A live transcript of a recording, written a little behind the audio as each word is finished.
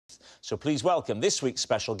So please welcome this week's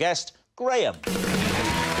special guest, Graham.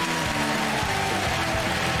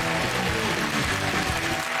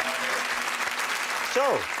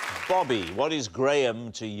 So, Bobby, what is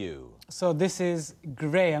Graham to you? So this is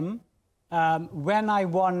Graham. When I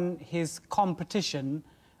won his competition,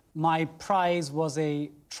 my prize was a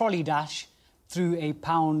trolley dash through a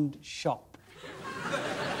pound shop.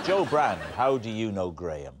 Joe Brand, how do you know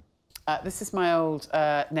Graham? This is my old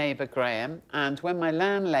neighbour, Graham, and when my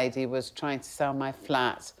landlady was trying to sell my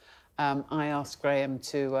flat, I asked Graham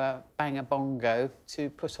to bang a bongo to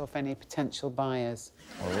put off any potential buyers.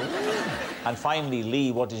 Oh. And finally,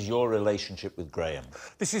 Lee, what is your relationship with Graham?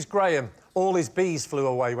 This is Graham. All his bees flew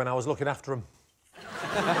away when I was looking after them.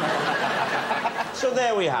 So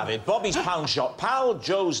there we have it. Bobby's pound shop pal,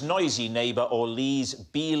 Joe's noisy neighbour, or Lee's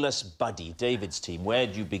bee-less buddy. David's team, where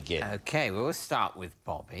do you begin? OK, well, we'll start with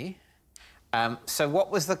Bobby. So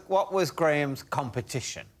what was Graham's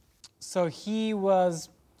competition? So he was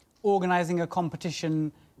organising a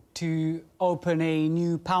competition to open a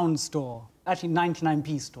new pound store, actually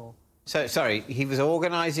 99p store. So, sorry, he was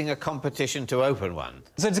organising a competition to open one?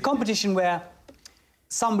 So it's a competition where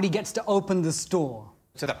somebody gets to open the store.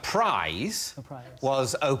 So the prize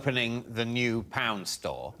was opening the new pound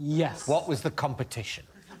store? Yes. What was the competition?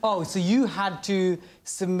 Oh, so you had to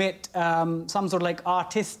submit some sort of, like,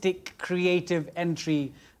 artistic, creative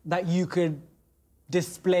entry that you could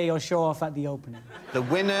display or show off at the opening. The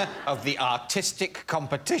winner of the artistic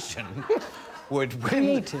competition would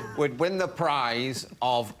win the prize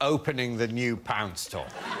of opening the new pound store.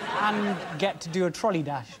 And get to do a trolley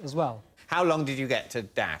dash as well. How long did you get to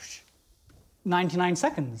dash? 99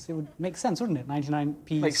 seconds. It would make sense, wouldn't it?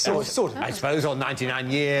 99p. Makes sort of. I suppose, or 99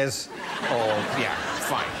 years, or, yeah,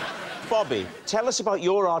 fine. Bobby, tell us about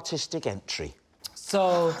your artistic entry.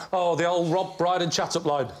 So... Oh, the old Rob Brydon chat-up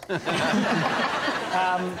line.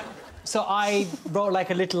 So I wrote,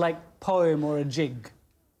 like, a little, like, poem or a jig.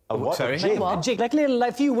 A what? Sorry? A jig? A jig, like, little,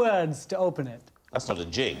 like, few words to open it. That's not a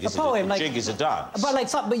jig, is a poem, it? A like, jig is a dance. But,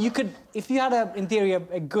 like, but you could... If you had, in theory,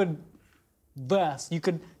 a good verse, you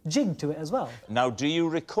could jig to it as well. Now, do you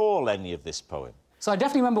recall any of this poem? So I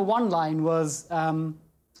definitely remember one line was,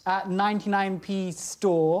 at 99p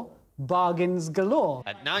store, bargains galore.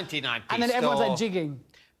 At 99p And then everyone's, like, jigging.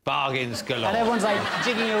 Bargains galore. And everyone's, like,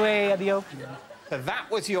 jigging away at the opening. So that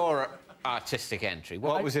was your artistic entry.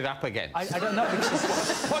 What was it up against? I don't know.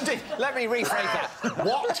 Let me rephrase that.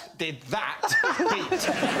 What did that beat?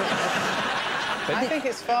 I think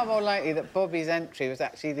it's far more likely that Bobby's entry was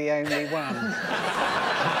actually the only one.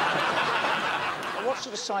 What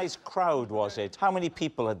sort of size crowd was it? How many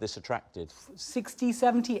people had this attracted? 60,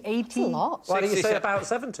 70, 80? That's a lot. Why don't you say about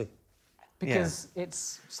 70? Because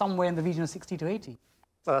it's somewhere in the region of 60 to 80.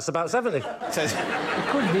 Well, that's about 70. So, It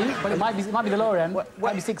could be, but it might be the lower end.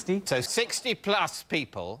 Might be 60. so 60-plus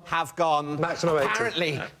people have gone... Maximum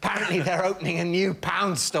 80. Apparently they're opening a new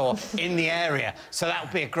pound store in the area, so that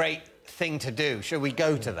would be a great thing to do. Shall we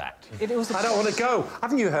go to that? I don't want to go.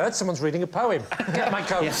 Haven't you heard? Someone's reading a poem. Get my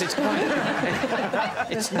coat. Yes, it's quite...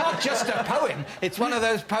 It's not just a poem. It's one of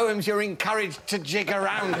those poems you're encouraged to jig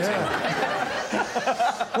around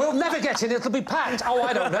to. We'll never get in. It'll be packed. Oh,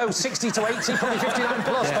 I don't know, 60 to 80, probably 59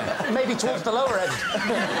 plus, but maybe towards the lower end.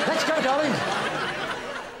 Let's go, darling.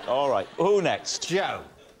 All right, who next? Joe,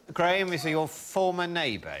 Graham is your former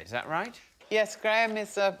neighbour, is that right? Yes, Graham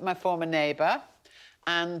is my former neighbour,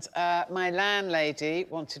 and my landlady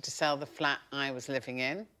wanted to sell the flat I was living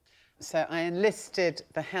in, so I enlisted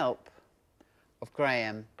the help of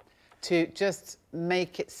Graham to just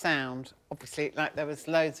make it sound, obviously, like there was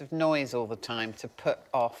loads of noise all the time to put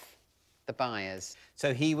off the buyers.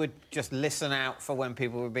 So he would just listen out for when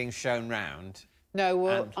people were being shown round? No,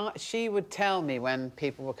 well, she would tell me when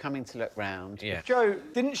people were coming to look round. Yeah. Joe,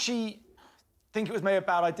 didn't she think it was maybe a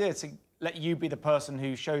bad idea to let you be the person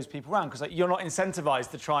who shows people around? Because, like, you're not incentivised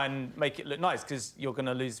to try and make it look nice because you're going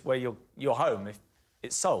to lose where your home if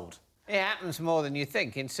it's sold. It happens more than you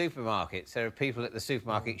think in supermarkets. There are people at the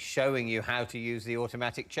supermarket showing you how to use the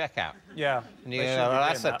automatic checkout. Yeah. And you go, well,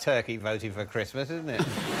 that's a turkey voting for Christmas, isn't it?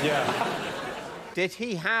 Yeah. Did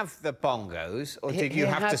he have the bongos, or did you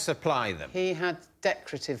have to supply them? He had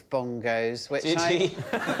decorative bongos, which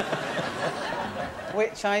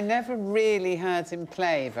which I never really heard him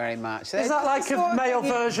play very much. Is that like a male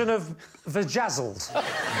version of Vajazzled?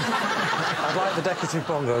 I'd like the decorative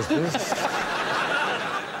bongos, please.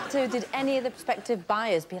 So did any of the prospective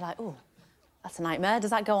buyers be like, oh, that's a nightmare? Does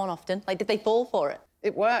that go on often? Like, did they fall for it?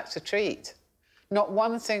 It worked a treat. Not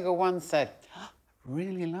one single one said,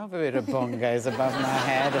 really love a bit of bongos above my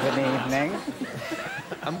head of an evening.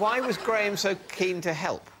 And why was Graham so keen to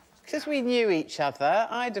help? Because we knew each other,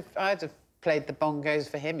 I'd have played the bongos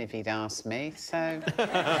for him if he'd asked me, so...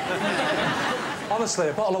 Honestly,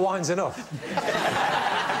 a bottle of wine's enough.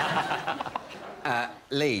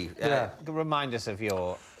 Lee, remind us of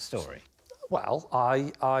your story. Well,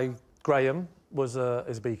 Graham was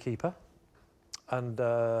his beekeeper, and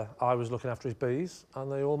I was looking after his bees,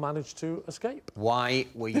 and they all managed to escape. Why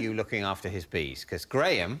were you looking after his bees? Because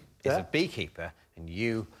Graham is a beekeeper, and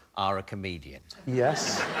you are a comedian.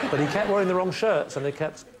 Yes, but he kept wearing the wrong shirts, and they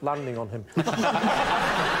kept landing on him.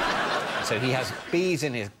 So he has bees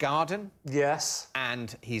in his garden? Yes.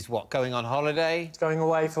 And he's, what, going on holiday? He's going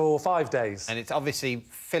away for 5 days. And it's obviously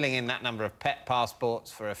filling in that number of pet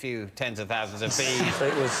passports for a few tens of thousands of bees.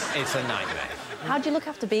 It's a nightmare. How do you look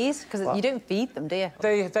after bees? Because you don't feed them, do you?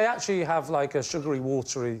 They actually have, like, a sugary,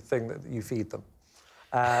 watery thing that you feed them.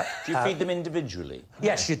 Do you feed them individually?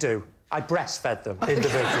 Yes, you do. I breastfed them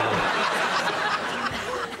individually.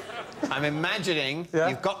 I'm imagining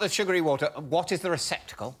you've got the sugary water. What is the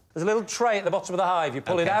receptacle? There's a little tray at the bottom of the hive. You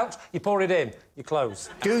pull it out, you pour it in, you close.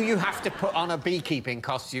 Do you have to put on a beekeeping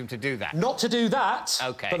costume to do that? Not to do that,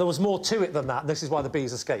 OK. but there was more to it than that, and this is why the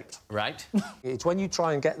bees escaped. Right. It's when you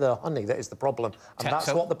try and get the honey that is the problem, and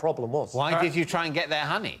that's what the problem was. Why did you try and get their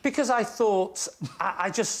honey? Because I thought...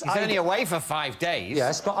 He's only away for 5 days.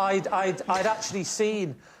 Yes, but I'd actually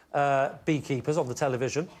seen beekeepers on the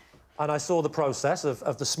television, and I saw the process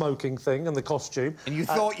of the smoking thing and the costume. And you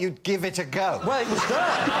thought you'd give it a go? Well, it was there.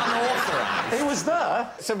 Unauthorised. It was there.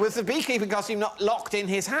 So was the beekeeping costume not locked in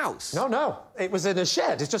his house? No, no. It was in a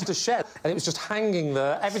shed. It's just a shed. And it was just hanging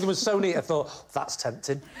there. Everything was so neat, I thought, that's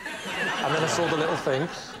tempting. And then I saw the little thing.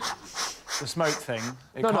 The smoke thing?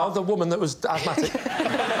 No, the woman that was asthmatic.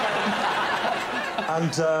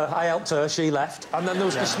 And I helped her, she left. And then there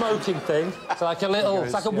was the smoking thing. It's like a little...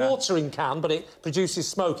 It's like a watering can, but it produces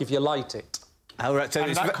smoke if you light it. Oh, right, so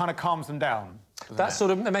and that kind of calms them down. That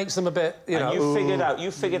sort of makes them a bit, you know... You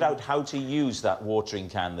figured out how to use that watering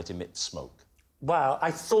can that emits smoke. Well, I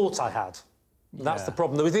thought I had. That's the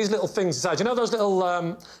problem. There were these little things inside. You know those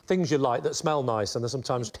little things you light that smell nice and they're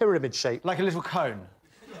sometimes pyramid-shaped? Like a little cone?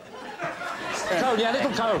 Cone, yeah,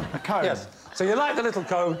 little cone. A cone? Yes. So you light the little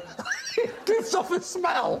cone... It gives off a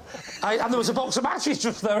smell. And there was a box of matches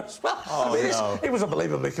just there as well. Oh, no. It was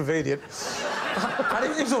unbelievably convenient. And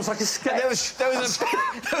it was almost like a sketch. There was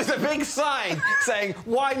a big sign saying,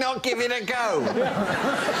 why not give it a go?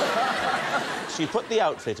 So you put the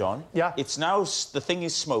outfit on. Yeah. It's now... The thing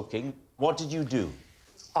is smoking. What did you do?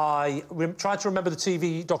 I tried to remember the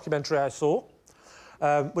TV documentary I saw,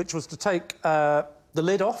 which was to take the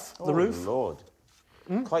lid off the roof. Oh, Lord.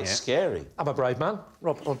 Quite scary. I'm a brave man,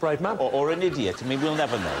 Rob. I'm a brave man. Or an idiot. I mean, we'll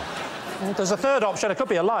never know. There's a third option. I could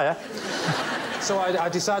be a liar. So I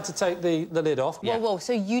decided to take the lid off. Whoa,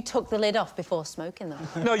 so you took the lid off before smoking them?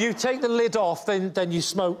 No, you take the lid off, then you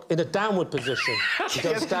smoke in a downward position. It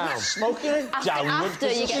goes down. Smoking in a downward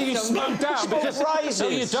position? You smoke down because... rises. No,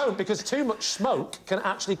 you don't, because too much smoke can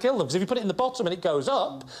actually kill them. Because if you put it in the bottom and it goes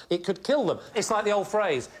up, it could kill them. It's like the old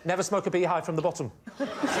phrase, never smoke a beehive from the bottom.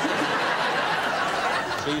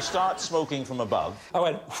 So you start smoking from above. I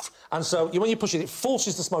went... And so when you push it, it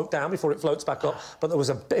forces the smoke down before it floats back up. But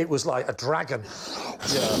it was like a dragon.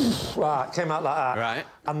 Yeah. Right, it came out like that. Right.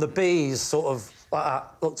 And the bees sort of like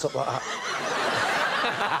that, looked up like that.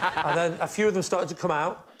 And then a few of them started to come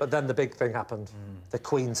out, but then the big thing happened. The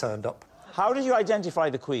Queen turned up. How did you identify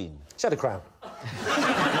the Queen? She had a crown.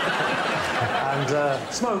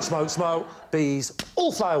 And smoke, smoke, smoke, bees,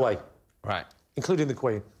 all fly away. Right. Including the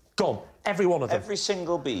Queen. Gone. Every one of them. Every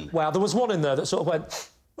single bee? Well, there was one in there that sort of went...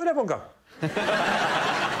 Where'd everyone go?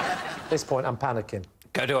 At this point, I'm panicking.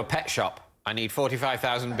 Go to a pet shop. I need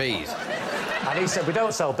 45,000 bees. And he said, we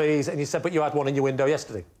don't sell bees. And he said, but you had one in your window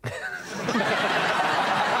yesterday.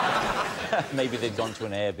 Maybe they'd gone to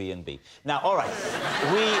an Airbnb. Now, all right,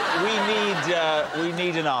 we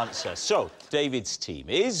need an answer. So, David's team.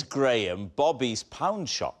 Is Graham Bobby's pound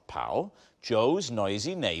shop pal, Joe's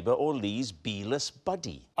noisy neighbour, or Lee's beeless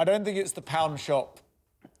buddy? I don't think it's the pound shop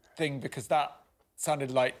thing, because that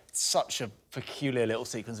sounded like such a peculiar little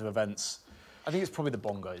sequence of events. I think it's probably the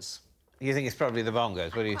bongos. You think it's probably the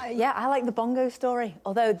bongos? What do you... Yeah, I like the bongo story.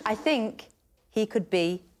 Although I think he could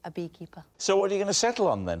be a beekeeper. So what are you going to settle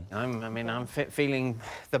on, then? I'm feeling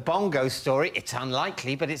the bongo story. It's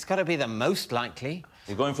unlikely, but it's got to be the most likely.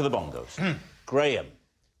 You're going for the bongos. Graham,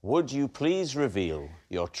 would you please reveal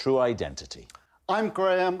your true identity? I'm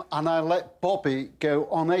Graham, and I let Bobby go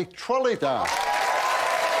on a trolley dash.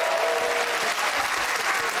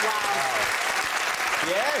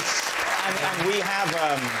 Yes,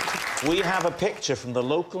 and we have a picture from the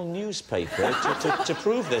local newspaper to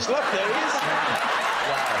prove this. Look, there he is.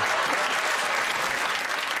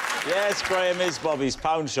 Yes, Graham is Bobby's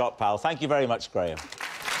pound shop pal. Thank you very much, Graham.